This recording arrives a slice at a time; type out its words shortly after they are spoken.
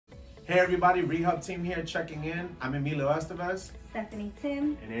Hey everybody, Rehub team here checking in. I'm Emilio Estevez, Stephanie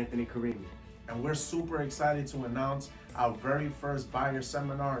Tim, and Anthony Karimi. And we're super excited to announce our very first buyer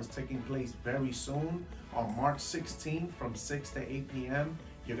seminar is taking place very soon on March 16th from 6 to 8 p.m.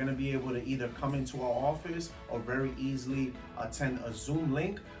 You're gonna be able to either come into our office or very easily attend a Zoom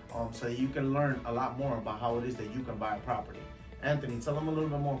link so that you can learn a lot more about how it is that you can buy a property. Anthony, tell them a little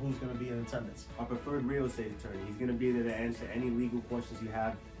bit more who's gonna be in attendance. Our preferred real estate attorney. He's gonna be there to answer any legal questions you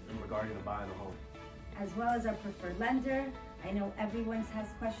have regarding to buying a home. as well as our preferred lender. I know everyone has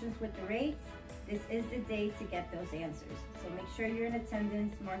questions with the rates. This is the day to get those answers. So make sure you're in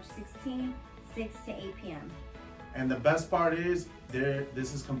attendance March 16, 6 to 8 p.m. And the best part is,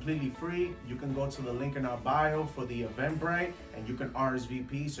 this is completely free. You can go to the link in our bio for the Eventbrite and you can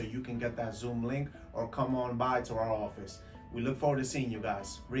RSVP so you can get that Zoom link or come on by to our office. We look forward to seeing you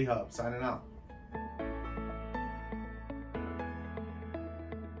guys. Rehub, signing out.